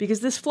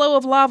 because this flow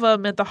of lava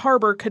meant the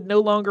harbor could no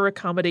longer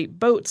accommodate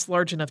boats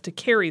large enough to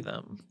carry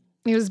them.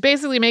 It was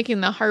basically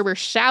making the harbor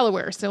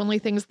shallower, so only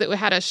things that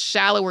had a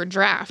shallower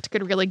draft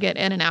could really get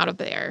in and out of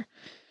there.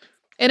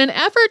 In an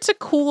effort to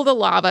cool the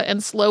lava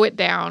and slow it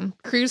down,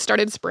 crews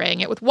started spraying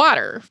it with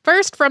water.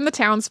 First from the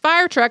town's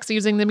fire trucks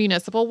using the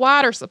municipal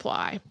water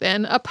supply.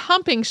 Then a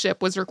pumping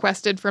ship was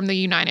requested from the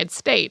United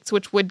States,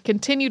 which would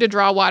continue to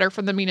draw water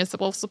from the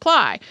municipal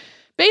supply.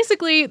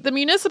 Basically, the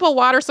municipal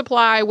water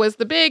supply was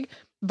the big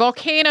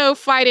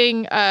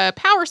volcano-fighting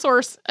power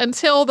source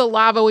until the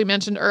lava we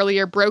mentioned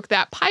earlier broke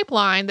that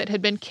pipeline that had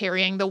been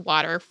carrying the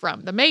water from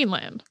the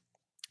mainland.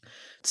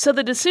 So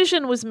the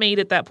decision was made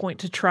at that point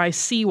to try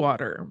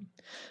seawater.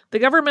 The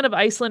government of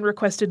Iceland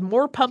requested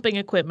more pumping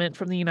equipment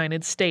from the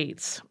United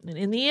States. And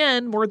in the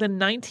end, more than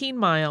 19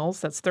 miles,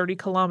 that's 30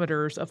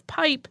 kilometers, of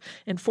pipe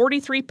and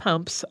 43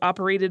 pumps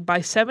operated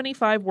by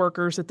 75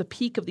 workers at the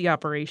peak of the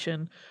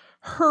operation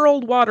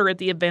hurled water at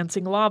the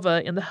advancing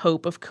lava in the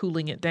hope of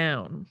cooling it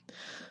down.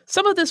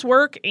 Some of this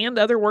work and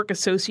other work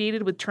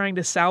associated with trying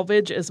to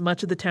salvage as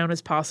much of the town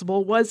as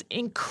possible was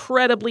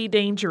incredibly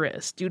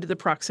dangerous due to the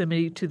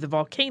proximity to the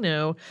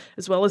volcano,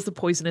 as well as the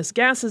poisonous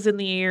gases in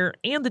the air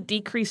and the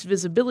decreased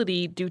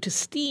visibility due to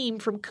steam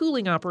from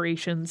cooling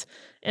operations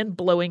and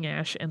blowing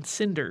ash and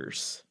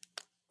cinders.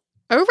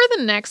 Over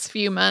the next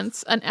few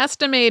months, an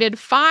estimated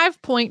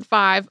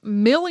 5.5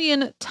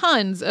 million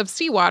tons of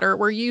seawater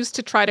were used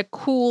to try to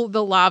cool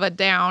the lava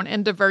down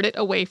and divert it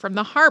away from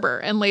the harbor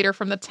and later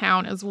from the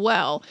town as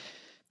well.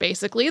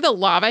 Basically, the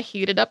lava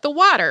heated up the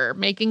water,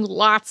 making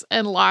lots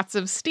and lots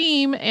of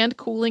steam and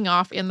cooling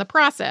off in the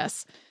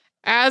process.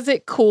 As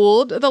it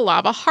cooled, the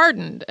lava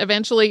hardened,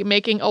 eventually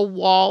making a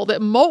wall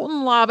that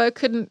molten lava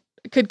could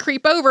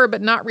creep over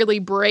but not really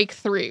break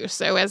through.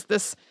 So as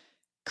this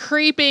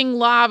creeping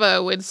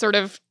lava would sort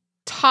of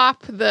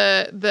top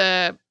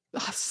the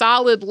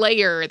solid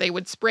layer, they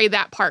would spray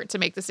that part to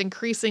make this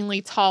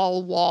increasingly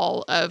tall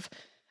wall of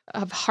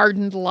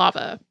hardened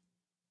lava.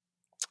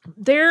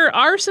 There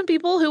are some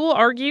people who will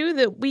argue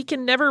that we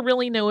can never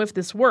really know if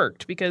this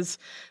worked, because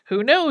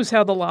who knows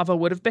how the lava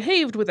would have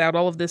behaved without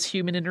all of this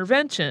human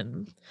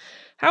intervention.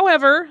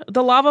 However,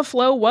 the lava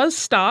flow was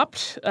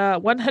stopped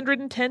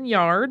 110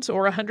 yards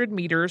or 100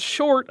 meters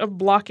short of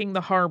blocking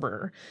the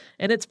harbor,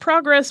 and its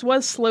progress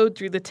was slowed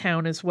through the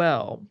town as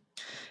well.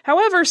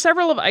 However,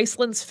 several of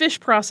Iceland's fish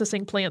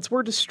processing plants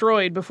were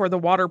destroyed before the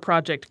water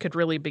project could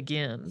really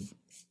begin.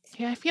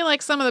 Yeah, I feel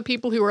like some of the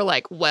people who are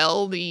like,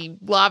 well, the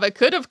lava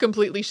could have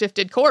completely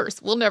shifted course.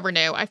 We'll never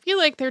know. I feel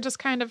like they're just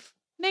kind of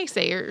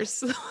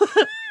naysayers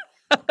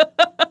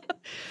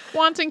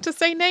wanting to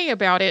say nay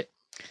about it.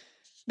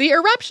 The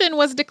eruption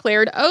was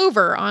declared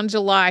over on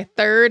July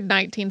 3rd,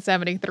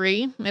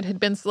 1973. It had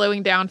been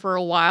slowing down for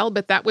a while,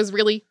 but that was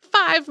really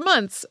 5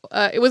 months.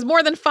 It was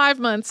more than 5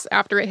 months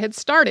after it had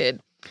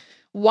started.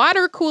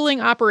 Water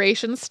cooling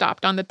operations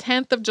stopped on the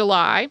 10th of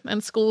July,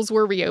 and schools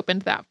were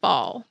reopened that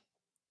fall.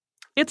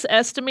 It's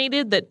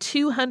estimated that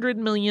 200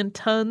 million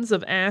tons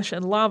of ash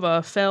and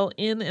lava fell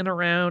in and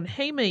around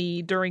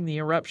Heimaey during the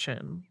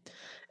eruption.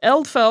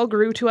 Eldfell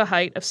grew to a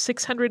height of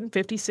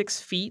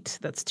 656 feet,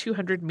 that's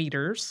 200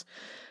 meters.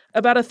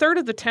 About a third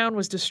of the town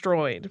was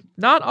destroyed.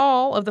 Not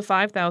all of the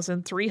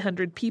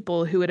 5,300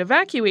 people who had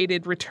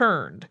evacuated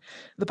returned.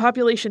 The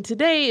population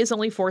today is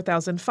only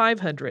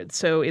 4,500,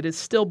 so it is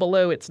still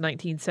below its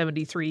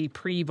 1973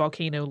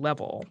 pre-volcano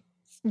level.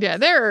 Yeah,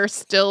 there are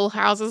still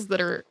houses that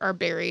are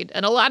buried.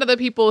 And a lot of the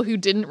people who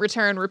didn't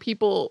return were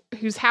people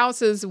whose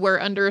houses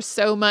were under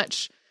so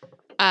much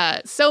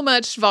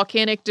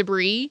volcanic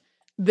debris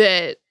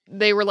that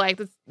they were like,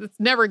 it's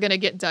never going to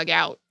get dug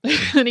out.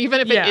 And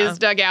even if it is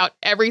dug out,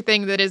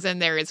 everything that is in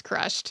there is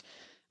crushed.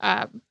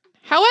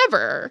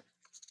 However,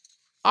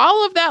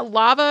 all of that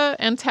lava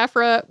and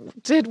tephra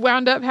did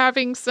wound up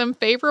having some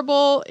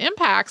favorable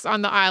impacts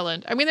on the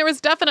island. I mean, there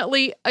was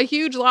definitely a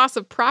huge loss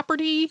of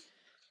property.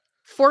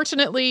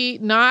 Fortunately,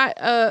 not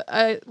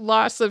a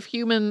loss of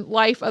human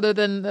life other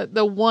than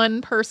the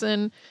one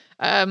person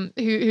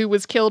who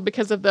was killed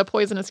because of the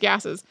poisonous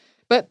gases.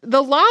 But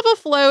the lava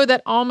flow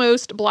that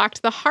almost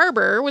blocked the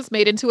harbor was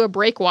made into a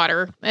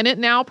breakwater, and it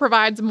now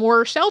provides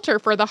more shelter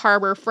for the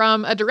harbor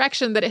from a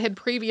direction that it had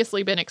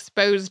previously been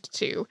exposed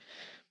to.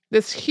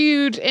 This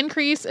huge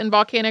increase in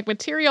volcanic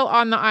material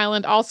on the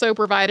island also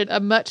provided a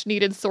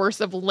much-needed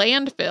source of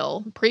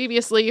landfill.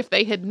 Previously, if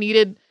they had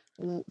needed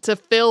to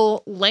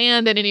fill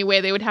land in any way,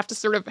 they would have to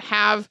sort of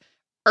have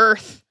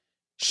earth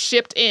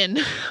shipped in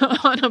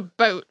on a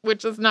boat,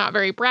 which is not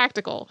very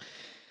practical.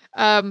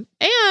 And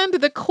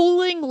the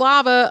cooling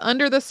lava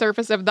under the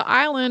surface of the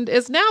island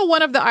is now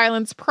one of the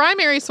island's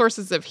primary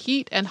sources of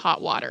heat and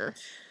hot water.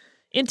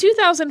 In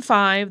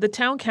 2005, the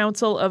town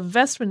council of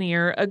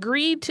Vestmannaeyjar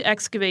agreed to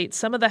excavate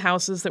some of the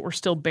houses that were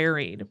still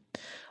buried.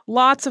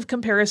 Lots of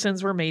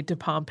comparisons were made to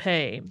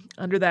Pompeii.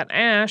 Under that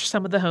ash,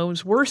 some of the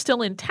homes were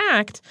still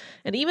intact,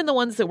 and even the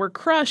ones that were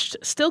crushed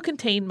still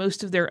contained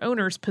most of their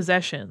owners'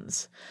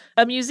 possessions.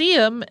 A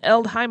museum,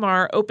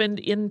 Eldheimar, opened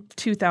in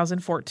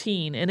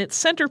 2014, and its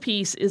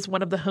centerpiece is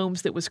one of the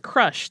homes that was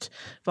crushed,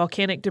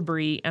 volcanic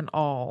debris and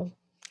all.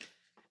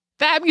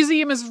 That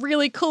museum is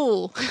really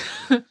cool.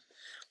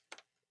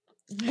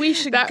 We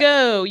should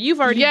go. You've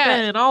already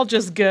been. I'll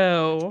just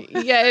go.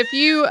 Yeah,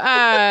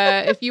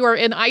 if you are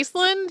in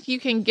Iceland, you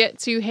can get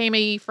to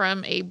Heimaey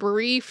from a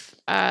brief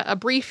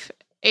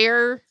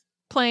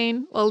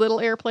airplane,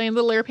 little airplane.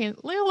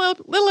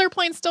 Little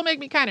airplanes still make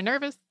me kind of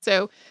nervous.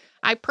 So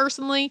I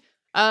personally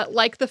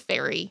like the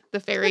ferry. The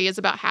ferry is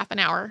about half an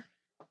hour.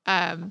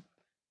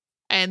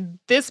 And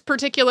this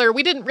particular,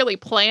 we didn't really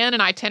plan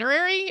an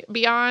itinerary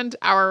beyond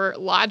our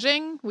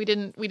lodging. We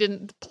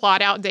didn't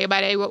plot out day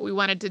by day what we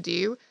wanted to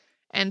do.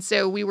 And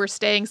so we were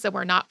staying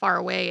somewhere not far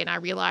away, and I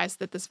realized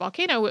that this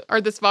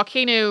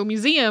volcano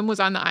museum was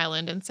on the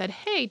island and said,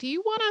 hey, do you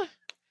want to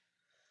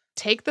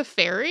take the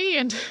ferry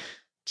and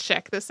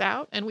check this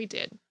out? And we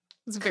did. It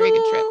was a very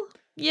good trip.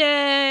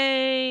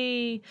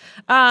 Yay.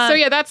 So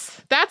yeah,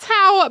 that's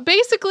how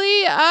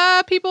basically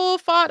people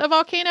fought a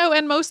volcano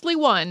and mostly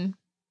won.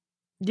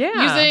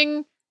 Yeah.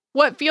 Using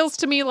what feels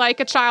to me like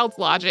a child's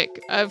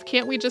logic of,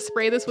 can't we just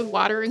spray this with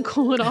water and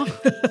cool it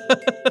off?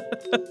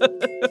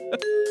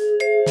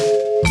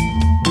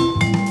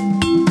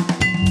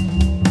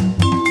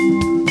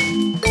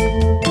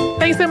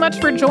 Thanks so much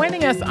for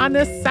joining us on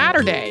this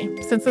Saturday.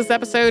 Since this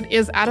episode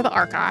is out of the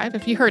archive,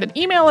 if you heard an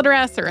email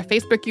address or a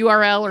Facebook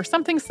URL or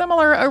something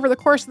similar over the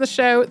course of the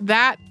show,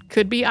 that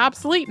could be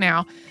obsolete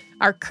now.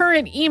 Our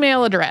current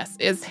email address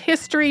is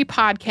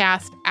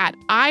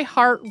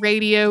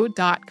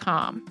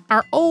historypodcast@iheartradio.com.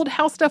 Our old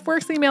How Stuff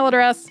Works email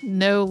address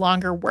no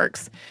longer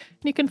works.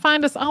 You can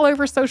find us all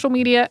over social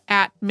media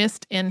at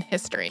Missed in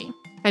History.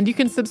 And you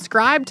can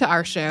subscribe to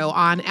our show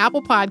on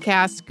Apple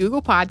Podcasts,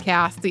 Google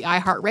Podcasts, the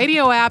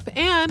iHeartRadio app,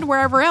 and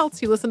wherever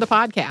else you listen to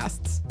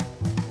podcasts.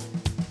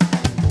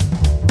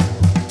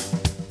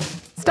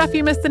 Stuff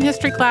You Missed in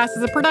History Class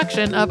is a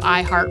production of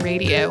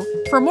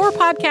iHeartRadio. For more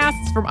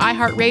podcasts from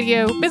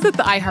iHeartRadio, visit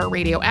the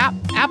iHeartRadio app,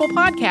 Apple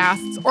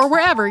Podcasts, or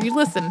wherever you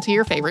listen to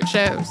your favorite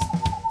shows.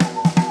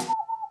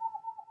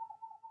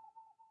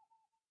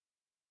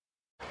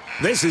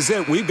 This is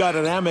it. We've got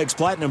an Amex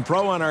Platinum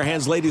Pro on our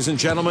hands, ladies and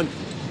gentlemen.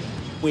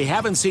 We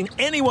haven't seen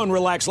anyone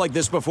relax like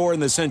this before in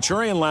the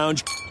Centurion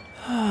Lounge.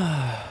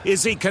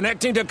 Is he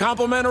connecting to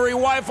complimentary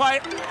Wi-Fi?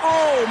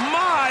 Oh,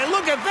 my!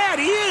 Look at that!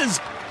 He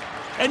is!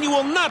 And you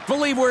will not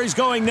believe where he's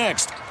going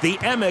next. The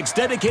Amex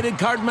dedicated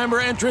card member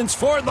entrance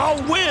for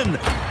the win!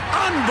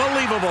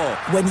 Unbelievable!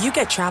 When you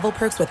get travel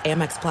perks with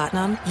Amex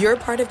Platinum, you're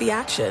part of the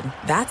action.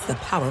 That's the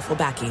powerful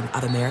backing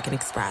of American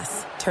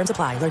Express. Terms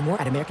apply. Learn more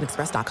at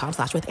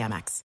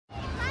americanexpress.com/withAmex.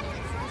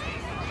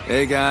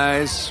 Hey,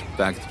 guys.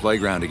 Back at the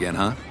playground again,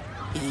 huh?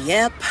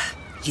 Yep.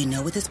 You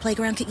know what this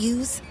playground could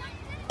use?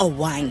 A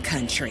wine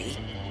country.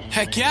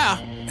 Heck yeah,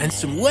 and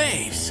some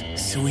waves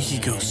so we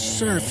could go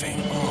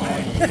surfing.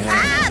 Oh,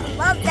 yeah. I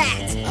love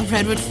that. A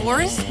redwood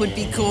forest would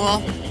be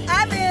cool.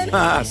 I'm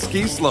in.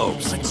 Ski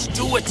slopes. Let's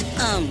do it.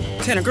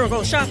 Can a girl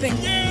go shopping?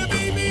 Yeah,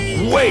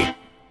 baby. Wait.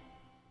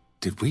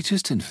 Did we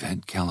just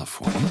invent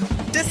California?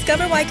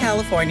 Discover why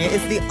California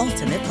is the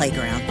ultimate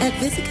playground at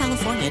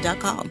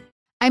visitcalifornia.com.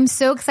 I'm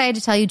so excited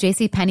to tell you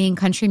JCPenney and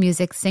country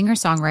music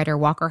singer-songwriter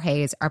Walker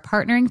Hayes are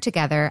partnering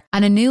together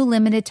on a new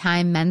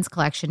limited-time men's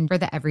collection for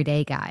the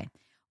everyday guy.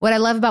 What I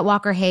love about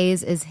Walker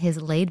Hayes is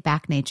his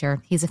laid-back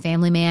nature. He's a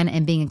family man,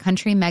 and being a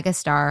country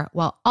megastar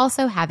while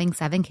also having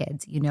 7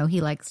 kids, you know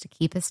he likes to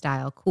keep his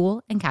style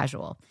cool and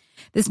casual.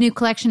 This new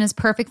collection is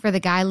perfect for the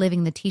guy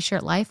living the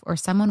t-shirt life or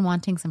someone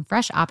wanting some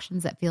fresh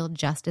options that feel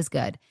just as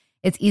good.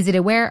 It's easy to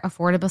wear,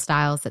 affordable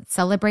styles that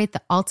celebrate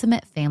the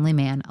ultimate family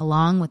man,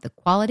 along with the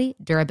quality,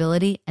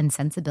 durability, and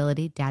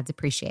sensibility dads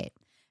appreciate.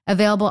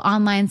 Available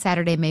online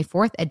Saturday, May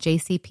 4th at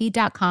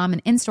jcp.com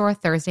and in-store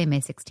Thursday, May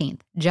 16th.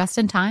 Just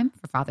in time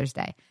for Father's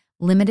Day.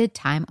 Limited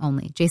time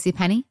only.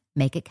 JCPenney,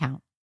 make it count.